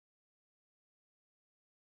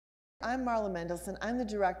I'm Marla Mendelson. I'm the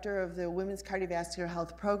director of the Women's Cardiovascular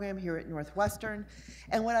Health Program here at Northwestern.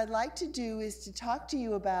 And what I'd like to do is to talk to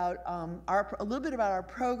you about a little bit about our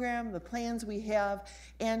program, the plans we have,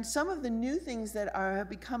 and some of the new things that have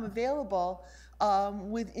become available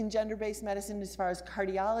in gender-based medicine as far as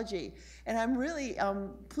cardiology. And I'm really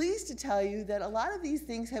pleased to tell you that a lot of these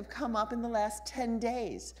things have come up in the last 10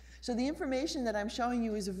 days. So the information that I'm showing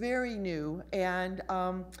you is very new, and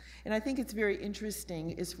I think it's very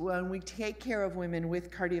interesting is when we take care of women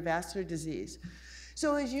with cardiovascular disease.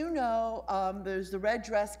 So as you know, there's the Red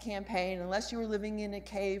Dress campaign. Unless you were living in a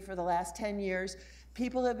cave for the last 10 years,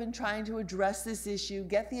 people have been trying to address this issue,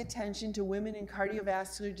 get the attention to women in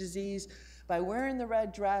cardiovascular disease by wearing the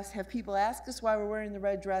red dress, have people ask us why we're wearing the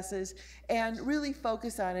red dresses, and really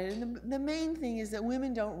focus on it. And the main thing is that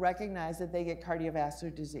women don't recognize that they get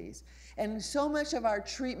cardiovascular disease. And so much of our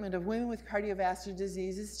treatment of women with cardiovascular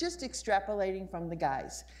disease is just extrapolating from the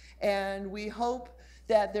guys. And we hope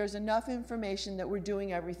that there's enough information that we're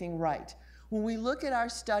doing everything right. When we look at our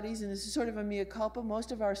studies, and this is sort of a mea culpa,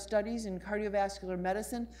 most of our studies in cardiovascular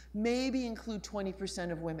medicine maybe include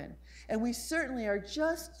 20% of women. And we certainly are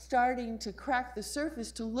just starting to crack the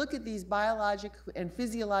surface to look at these biologic and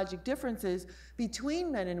physiologic differences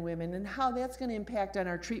between men and women and how that's going to impact on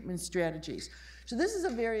our treatment strategies. So this is a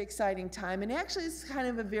very exciting time, and actually it's kind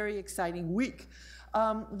of a very exciting week.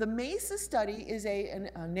 The MESA study is a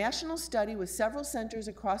national study with several centers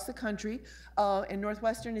across the country, and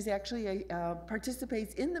Northwestern is actually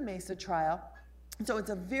participates in the MESA trial. So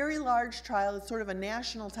it's a very large trial. It's sort of a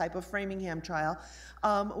national type of Framingham trial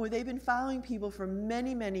where they've been following people for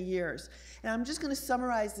many, many years. And I'm just going to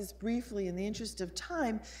summarize this briefly in the interest of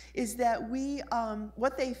time, is that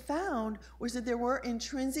what they found was that there were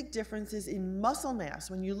intrinsic differences in muscle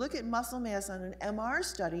mass. When you look at muscle mass on an MR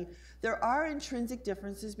study, there are intrinsic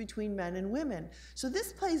differences between men and women. So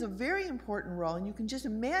this plays a very important role, and you can just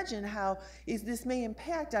imagine how this may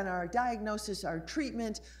impact on our diagnosis, our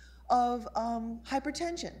treatment of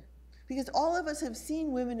hypertension. Because all of us have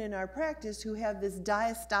seen women in our practice who have this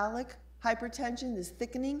diastolic hypertension, this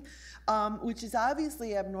thickening, which is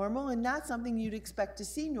obviously abnormal and not something you'd expect to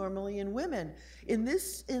see normally in women. In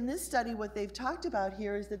this study, what they've talked about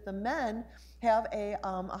here is that the men have a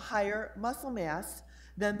higher muscle mass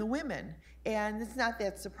than the women. And it's not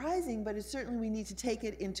that surprising, but it's certainly we need to take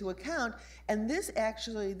it into account. And this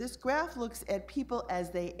graph looks at people as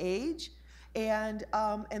they age, and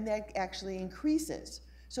that actually increases.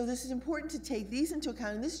 So this is important to take these into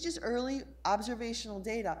account, and this is just early observational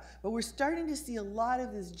data, but we're starting to see a lot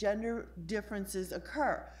of these gender differences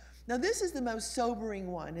occur. Now this is the most sobering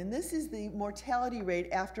one, and this is the mortality rate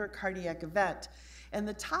after a cardiac event. And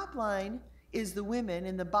the top line is the women,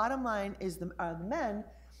 and the bottom line is the men.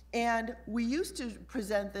 And we used to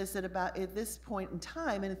present this at this point in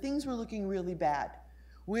time, and things were looking really bad.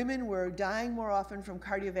 Women were dying more often from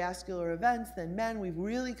cardiovascular events than men. We've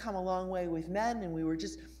really come a long way with men, and we were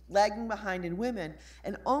just lagging behind in women.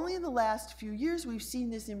 And only in the last few years we've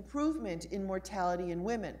seen this improvement in mortality in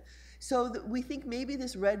women. So we think maybe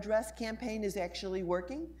this red dress campaign is actually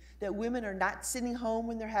working, that women are not sitting home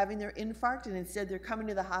when they're having their infarct, and instead they're coming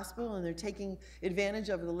to the hospital and they're taking advantage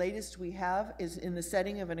of the latest we have is in the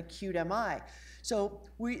setting of an acute MI. So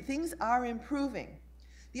things are improving.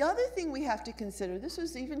 The other thing we have to consider,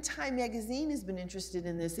 even Time magazine has been interested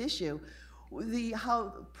in this issue,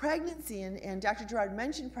 how pregnancy, and Dr. Gerard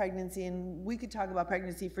mentioned pregnancy, and we could talk about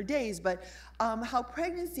pregnancy for days, but how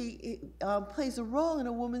pregnancy plays a role in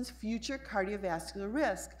a woman's future cardiovascular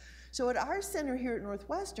risk. So at our center here at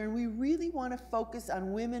Northwestern, we really want to focus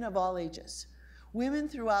on women of all ages. Women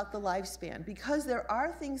throughout the lifespan, because there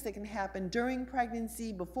are things that can happen during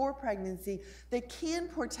pregnancy, before pregnancy, that can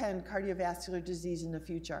portend cardiovascular disease in the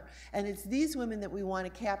future. And it's these women that we want to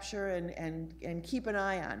capture and keep an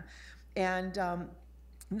eye on. And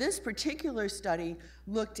this particular study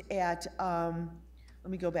looked at,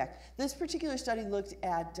 let me go back. This particular study looked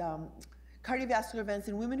at cardiovascular events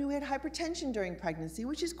in women who had hypertension during pregnancy,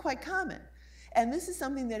 which is quite common. And this is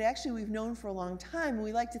something that actually we've known for a long time.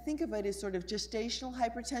 We like to think of it as sort of gestational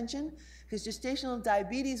hypertension, because gestational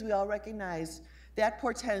diabetes, we all recognize, that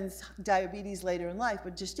portends diabetes later in life,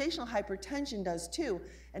 but gestational hypertension does too.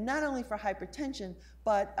 And not only for hypertension,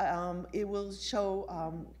 but it will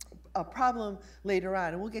show a problem later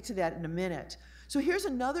on, and we'll get to that in a minute. So here's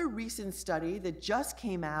another recent study that just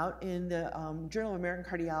came out in the Journal of American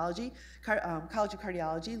Cardiology, College of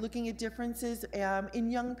Cardiology, looking at differences in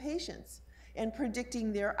young patients and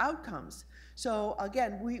predicting their outcomes. So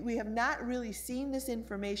again, we have not really seen this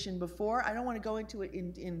information before. I don't want to go into it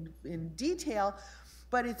in detail,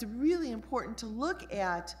 but it's really important to look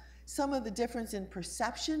at some of the difference in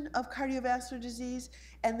perception of cardiovascular disease,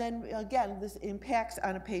 and then again, this impacts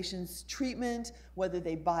on a patient's treatment, whether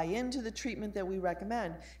they buy into the treatment that we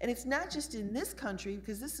recommend. And it's not just in this country,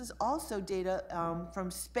 because this is also data from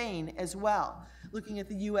Spain as well, looking at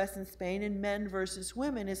the US and Spain and men versus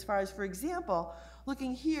women as far as, for example,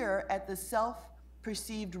 looking here at the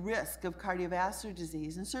self-perceived risk of cardiovascular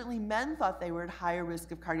disease. And certainly men thought they were at higher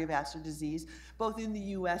risk of cardiovascular disease, both in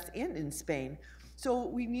the US and in Spain. So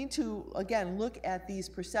we need to, again, look at these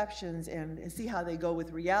perceptions and see how they go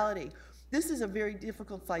with reality. This is a very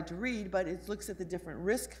difficult slide to read, but it looks at the different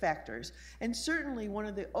risk factors. And certainly one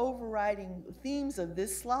of the overriding themes of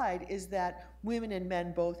this slide is that women and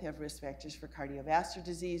men both have risk factors for cardiovascular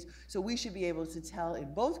disease. So we should be able to tell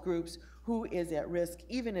in both groups who is at risk,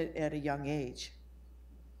 even at a young age.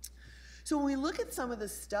 So when we look at some of the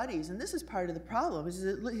studies, and this is part of the problem, is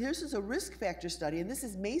that this is a risk factor study, and this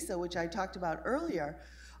is MESA, which I talked about earlier.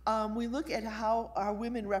 We look at how are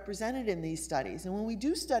women represented in these studies. And when we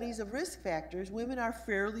do studies of risk factors, women are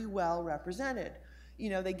fairly well represented.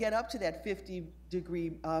 You know, they get up to that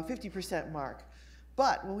 50% mark.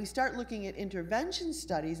 But when we start looking at intervention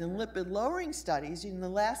studies and lipid-lowering studies, the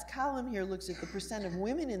last column here looks at the percent of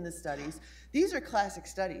women in the studies. These are classic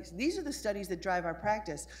studies. These are the studies that drive our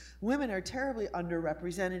practice. Women are terribly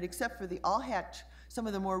underrepresented, except for the ALLHAT, some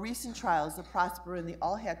of the more recent trials, the PROSPER and the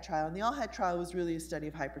ALLHAT trial. And the ALLHAT trial was really a study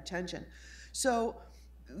of hypertension. So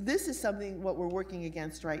this is something what we're working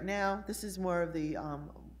against right now. This is more of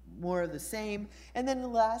the same. And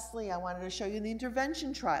then lastly, I wanted to show you the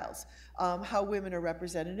intervention trials, how women are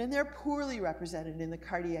represented, and they're poorly represented in the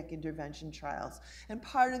cardiac intervention trials. And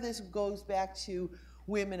part of this goes back to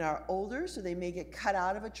women are older, so they may get cut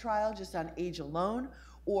out of a trial just on age alone,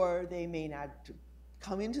 or they may not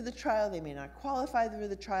come into the trial, they may not qualify for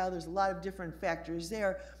the trial. There's a lot of different factors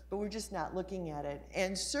there, but we're just not looking at it.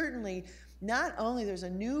 And certainly, not only there's a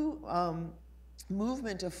new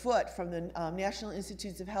movement afoot from the National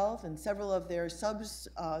Institutes of Health and several of their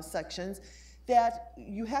subsections that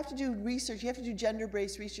you have to do research, you have to do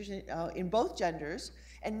gender-based research in both genders,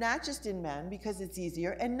 and not just in men because it's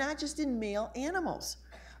easier, and not just in male animals.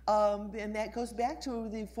 And that goes back to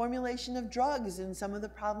the formulation of drugs and some of the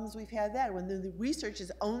problems we've had there when the research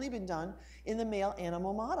has only been done in the male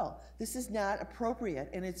animal model. This is not appropriate,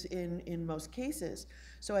 and it's in most cases.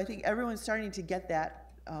 So I think everyone's starting to get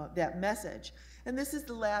that message. And this is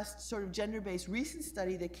the last sort of gender-based recent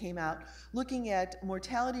study that came out looking at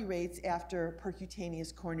mortality rates after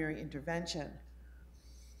percutaneous coronary intervention.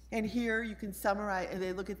 And here you can summarize,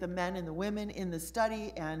 they look at the men and the women in the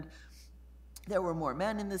study, and there were more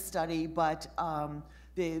men in the study, but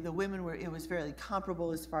the women were, it was fairly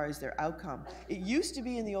comparable as far as their outcome. It used to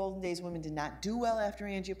be in the olden days women did not do well after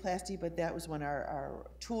angioplasty, but that was when our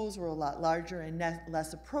tools were a lot larger and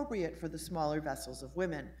less appropriate for the smaller vessels of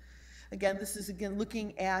women. Again, this is again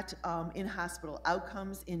looking at in-hospital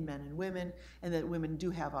outcomes in men and women, and that women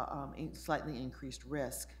do have a slightly increased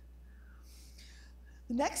risk.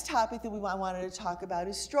 The next topic that I wanted to talk about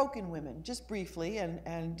is stroke in women, just briefly,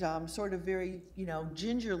 and sort of very,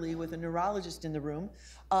 gingerly with a neurologist in the room.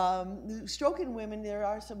 Stroke in women, there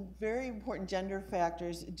are some very important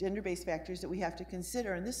gender-based factors that we have to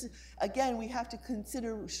consider. And this is, again, we have to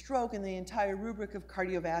consider stroke in the entire rubric of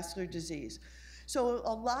cardiovascular disease. So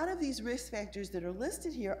a lot of these risk factors that are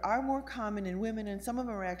listed here are more common in women, and some of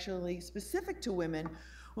them are actually specific to women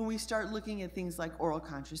when we start looking at things like oral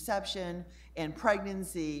contraception and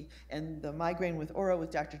pregnancy and the migraine with aura,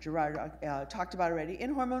 with Dr. Gerard talked about already,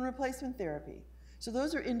 and hormone replacement therapy. So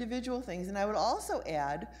those are individual things. And I would also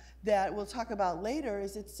add that we'll talk about later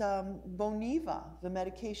is it's Boniva, the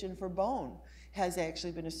medication for bone, has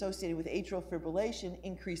actually been associated with atrial fibrillation,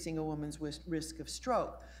 increasing a woman's risk of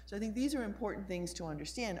stroke. So I think these are important things to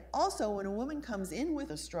understand. Also, when a woman comes in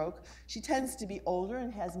with a stroke, she tends to be older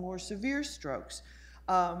and has more severe strokes.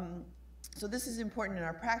 So this is important in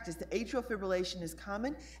our practice. The atrial fibrillation is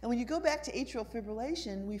common. And when you go back to atrial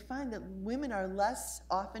fibrillation, we find that women are less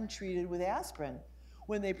often treated with aspirin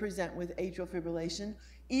when they present with atrial fibrillation,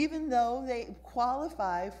 even though they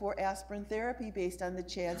qualify for aspirin therapy based on the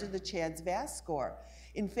CHADS or the CHADS-VAS score.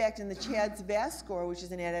 In fact, in the CHADS-VAS score, which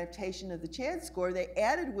is an adaptation of the CHADS score, they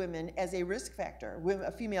added women as a risk factor,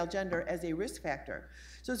 a female gender as a risk factor.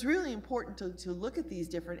 So it's really important to look at these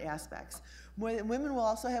different aspects. Women will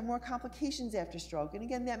also have more complications after stroke, and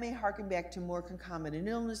again, that may harken back to more concomitant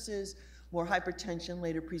illnesses, more hypertension,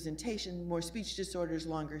 later presentation, more speech disorders,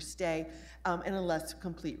 longer stay, and a less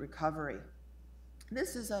complete recovery.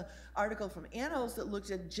 This is an article from Annals that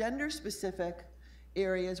looks at gender-specific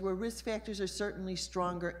areas where risk factors are certainly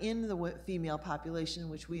stronger in the female population,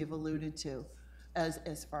 which we have alluded to.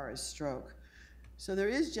 as far as stroke. So there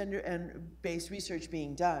is gender-based research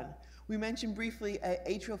being done. We mentioned briefly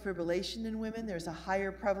atrial fibrillation in women. There's a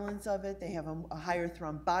higher prevalence of it. They have a higher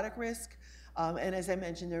thrombotic risk. And as I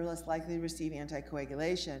mentioned, they're less likely to receive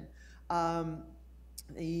anticoagulation. And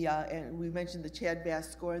we mentioned the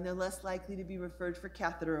CHA2DS2-VASc score, and they're less likely to be referred for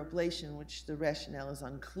catheter ablation, which the rationale is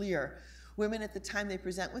unclear. Women, at the time they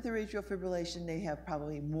present with their atrial fibrillation, they have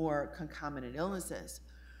probably more concomitant illnesses.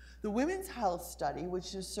 The Women's Health Study,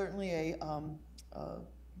 which is certainly a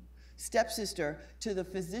stepsister to the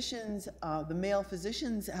physicians, the male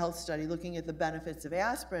physicians' health study looking at the benefits of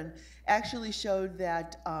aspirin, actually showed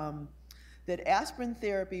that, that aspirin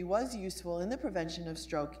therapy was useful in the prevention of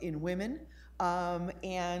stroke in women,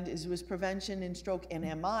 and it was prevention in stroke and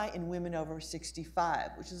MI in women over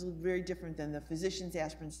 65, which is very different than the physician's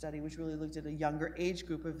aspirin study, which really looked at a younger age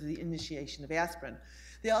group of the initiation of aspirin.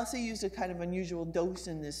 They also used a kind of unusual dose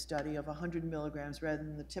in this study of 100 milligrams rather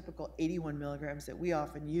than the typical 81 milligrams that we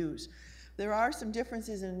often use. There are some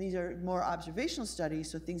differences, and these are more observational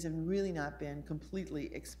studies, so things have really not been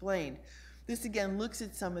completely explained. This again looks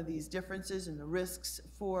at some of these differences and the risks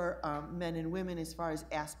for men and women as far as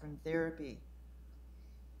aspirin therapy.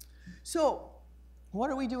 So,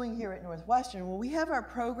 what are we doing here at Northwestern? Well, we have our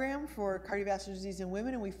program for cardiovascular disease in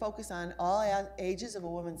women, and we focus on all ages of a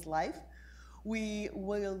woman's life. We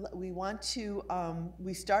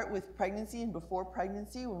start with pregnancy and before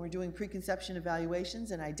pregnancy when we're doing preconception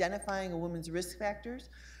evaluations and identifying a woman's risk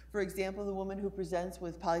factors. For example, the woman who presents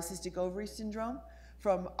with polycystic ovary syndrome,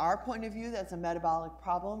 from our point of view, that's a metabolic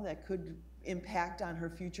problem that could impact on her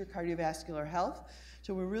future cardiovascular health.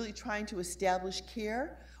 So we're really trying to establish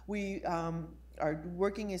care. We are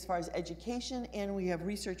working as far as education, and we have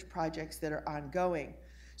research projects that are ongoing.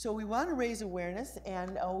 So we want to raise awareness,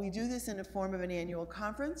 and we do this in the form of an annual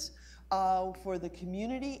conference for the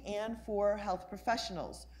community and for health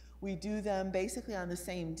professionals. We do them basically on the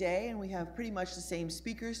same day, and we have pretty much the same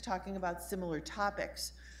speakers talking about similar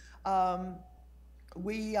topics.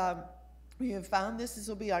 We have found this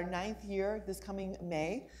will be our 9th year this coming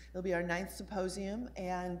May. It'll be our 9th symposium,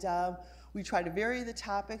 and we try to vary the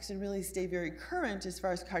topics and really stay very current as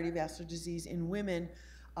far as cardiovascular disease in women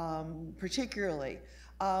particularly.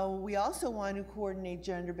 We also want to coordinate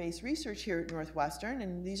gender-based research here at Northwestern,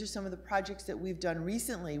 and these are some of the projects that we've done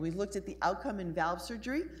recently. We've looked at the outcome in valve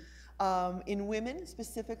surgery in women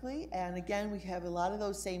specifically, and again, we have a lot of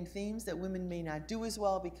those same themes that women may not do as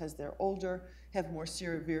well because they're older, have more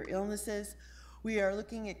severe illnesses. We are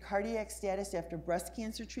looking at cardiac status after breast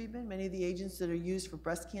cancer treatment. Many of the agents that are used for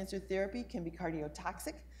breast cancer therapy can be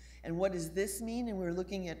cardiotoxic. And what does this mean? And we're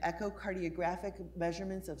looking at echocardiographic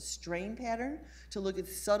measurements of strain pattern to look at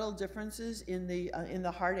subtle differences in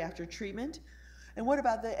the heart after treatment. And what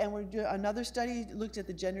about another study looked at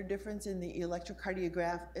the gender difference in the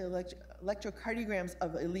electrocardiograms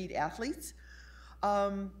of elite athletes.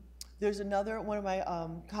 There's one of my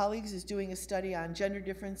colleagues is doing a study on gender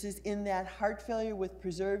differences in that heart failure with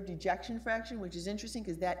preserved ejection fraction, which is interesting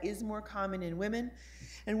because that is more common in women.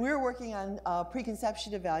 And we're working on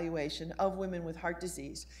preconception evaluation of women with heart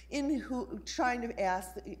disease, asking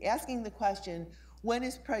the question, when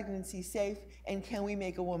is pregnancy safe, and can we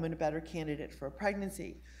make a woman a better candidate for a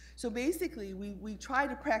pregnancy? So basically, we try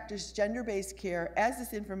to practice gender-based care as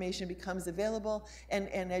this information becomes available and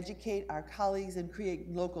educate our colleagues and create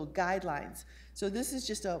local guidelines. So this is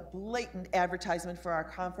just a blatant advertisement for our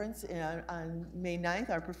conference on May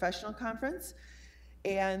 9th, our professional conference.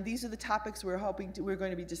 And these are the topics we're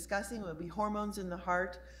going to be discussing. It will be hormones in the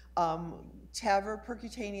heart, TAVR,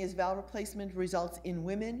 percutaneous valve replacement results in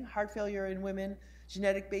women, heart failure in women,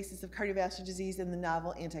 genetic basis of cardiovascular disease, and the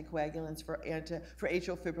novel anticoagulants for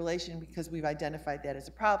atrial fibrillation, because we've identified that as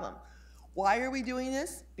a problem. Why are we doing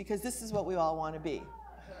this? Because this is what we all want to be.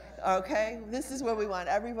 Okay? This is what we want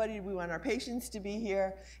everybody, we want our patients to be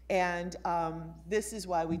here, and this is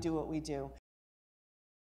why we do what we do.